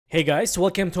Hey guys,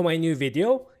 welcome to my new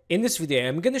video. In this video,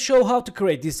 I'm gonna show how to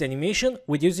create this animation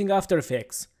with using After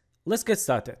Effects. Let's get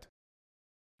started.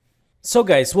 So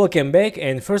guys, welcome back,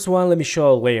 and first one, let me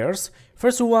show layers.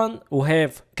 First one, we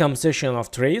have composition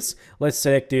of trees. Let's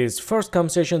select this first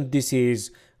composition. This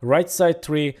is right side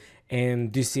tree,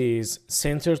 and this is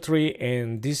center tree,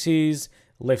 and this is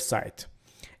left side.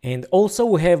 And also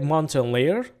we have mountain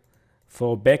layer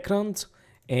for background,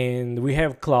 and we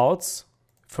have clouds,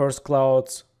 first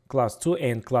clouds, class 2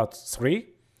 and class 3,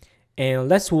 and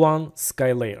last one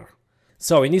sky layer.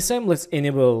 So in this time, let's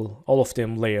enable all of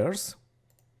them layers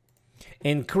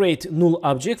and create null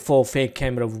object for fake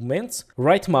camera movements.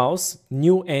 Right mouse,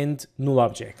 new and null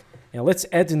object, and let's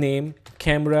add the name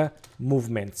camera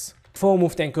movements. For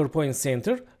move the anchor point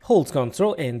center, hold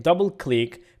Ctrl and double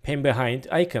click pen behind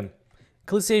icon.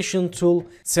 Clickation tool,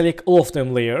 select all of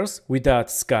them layers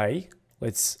without sky.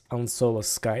 Let's unsolo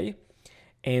sky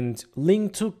and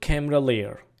link to camera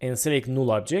layer and select null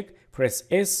object. Press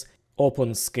S,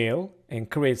 open scale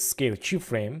and create scale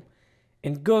keyframe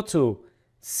and go to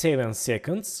 7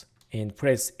 seconds and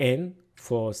press N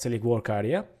for select work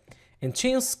area and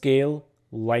change scale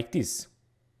like this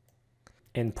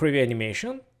and preview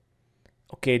animation.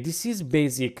 Okay, this is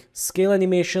basic scale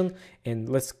animation, and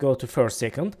let's go to first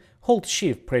second. Hold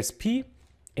shift, press P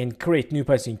and create new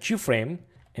position keyframe,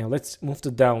 and let's move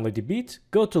it down a little bit.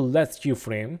 Go to last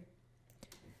keyframe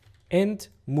and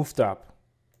move it up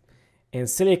and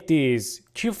select these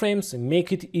keyframes and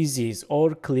make it easy,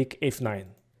 or click F9.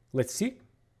 Let's see.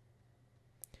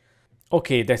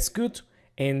 Okay, that's good.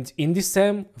 And in this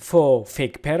time, for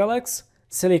fake parallax,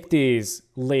 select this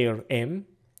layer M.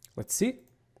 Let's see.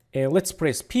 And let's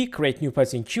press P, create new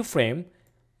position keyframe,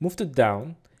 move it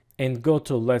down and go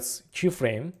to last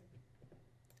keyframe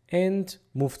and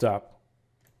move it up.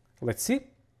 Let's see.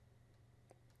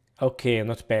 Okay,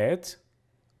 not bad.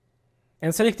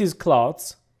 And select these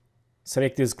clouds.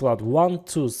 Select this cloud 1,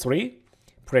 2, 3.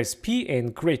 Press P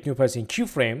and create new position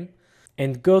keyframe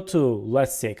and go to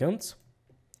last second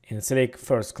and select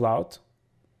first cloud.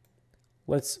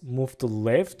 Let's move to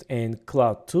left and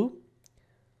cloud 2.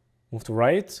 Move to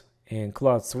right and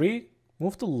cloud 3.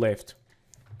 Move to left.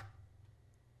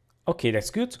 Okay,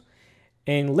 that's good.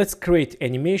 And let's create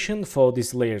animation for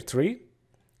this layer 3.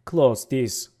 Close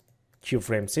this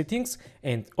keyframe settings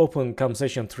and open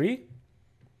composition tree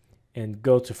and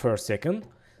go to first second.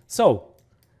 So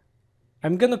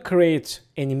I'm gonna create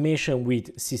animation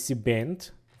with CC bend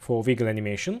for wiggle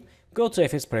animation. Go to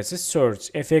FS presses,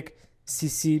 search effect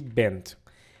CC bend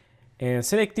and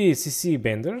select the CC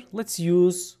bender. Let's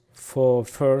use for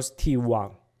first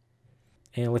T1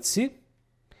 and let's see.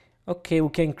 Okay, we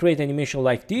can create animation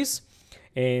like this,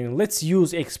 and let's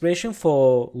use expression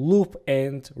for loop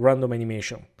and random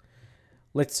animation.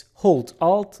 Let's hold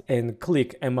Alt and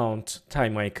click amount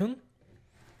time icon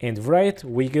and write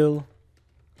wiggle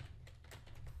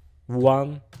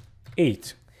 1,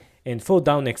 8. And for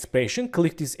down expression,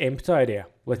 click this empty area.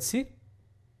 Let's see.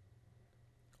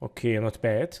 Okay, not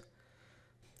bad.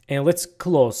 And let's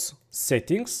close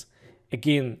settings.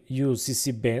 Again, use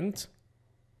CC bend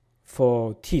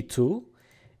for T2.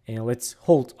 And let's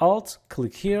hold Alt,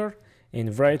 click here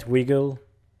and write wiggle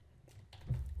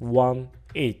 1,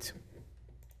 8.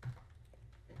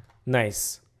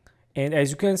 Nice. And as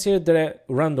you can see, there are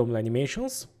random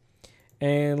animations.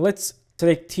 And let's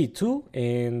select T2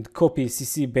 and copy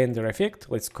CC bender effect.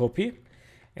 Let's copy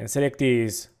and select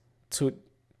this to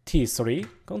T3,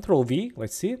 Ctrl V,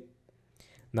 let's see.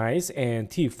 Nice, and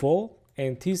T4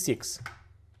 and T6.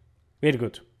 Very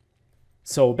good.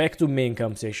 So back to main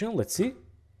composition, let's see.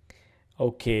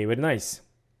 Okay, very nice.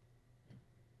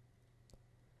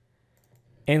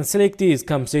 And select these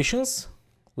compositions.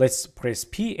 Let's press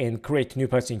P and create new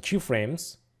position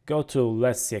keyframes. Go to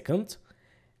last second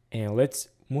and let's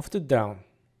move it down.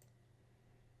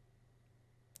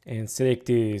 And select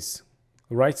this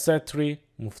right side tree,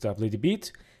 move it up a little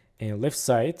bit, and left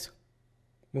side,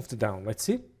 move it down. Let's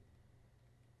see.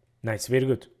 Nice, very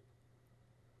good.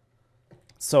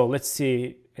 So let's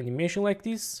see animation like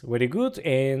this. Very good.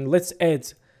 And let's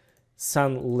add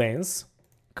sun lens.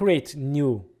 Create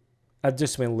new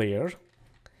adjustment layer.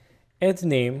 Add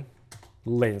name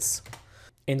lens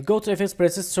and go to FS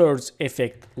presses, search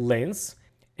effect lens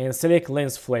and select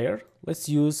lens flare. Let's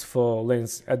use for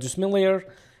lens adjustment layer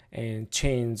and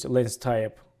change lens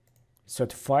type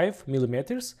 35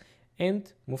 millimeters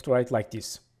and move to right like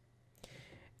this.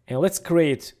 And let's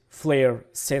create flare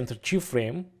center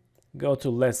keyframe. Go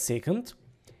to last second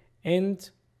and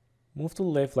move to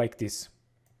left like this.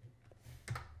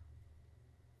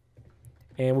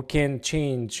 And we can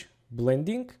change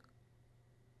blending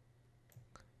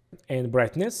and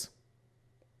brightness.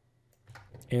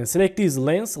 And select this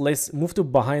lens. Let's move to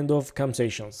behind of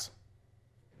compensations.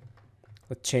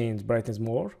 Let's change brightness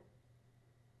more.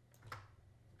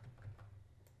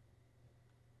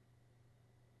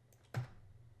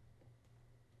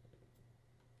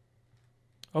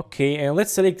 Okay, and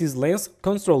let's select this lens,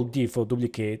 Ctrl D for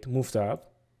duplicate, move tab,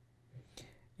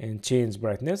 and change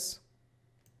brightness,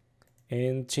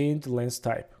 and change lens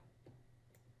type.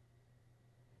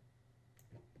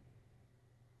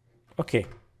 Okay,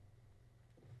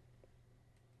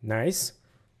 nice.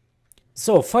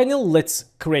 So finally, let's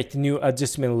create new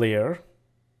adjustment layer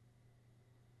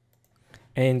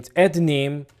and add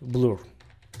name blur.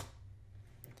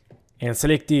 And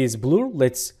select this blur.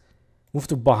 Let's move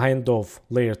to behind of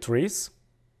layer trace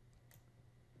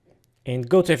and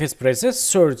go to FS presets,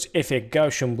 search effect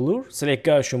Gaussian blur, select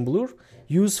Gaussian blur,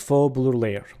 use for blur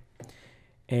layer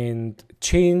and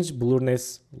change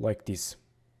blurriness like this.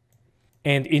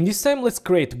 And in this time, let's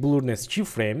create blurriness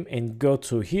keyframe and go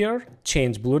to here,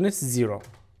 change blurriness 0.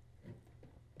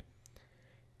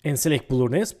 And select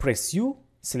blurriness, press U,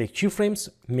 select keyframes,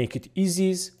 make it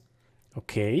easy.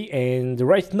 Okay, and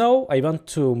right now I want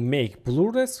to make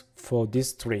blurriness for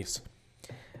this trace.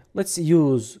 Let's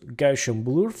use Gaussian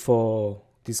blur for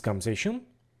this compensation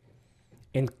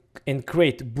and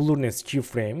create blurriness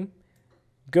keyframe.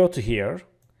 Go to here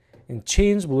and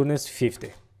change blurriness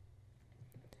 50.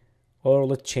 Or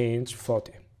let's change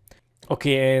 40.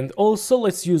 Okay, and also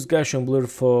let's use Gaussian blur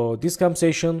for this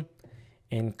compensation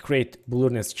and create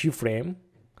blurriness keyframe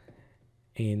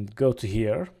and go to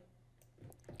here,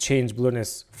 change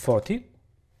blurriness 40.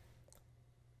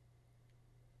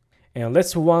 And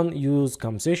let's use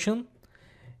compensation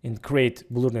and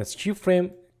create blurriness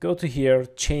keyframe, go to here,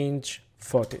 change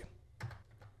 40.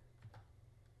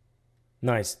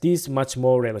 Nice, this is much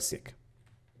more realistic.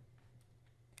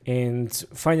 And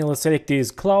finally select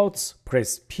these clouds,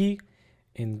 press P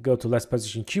and go to last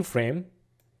position keyframe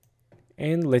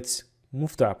and let's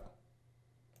move it up.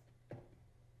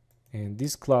 And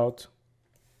this cloud.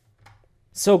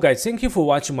 So guys, thank you for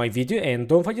watching my video and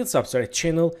don't forget to subscribe to the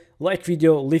channel, like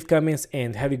video, leave comments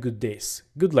and have a good days.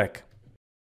 Good luck.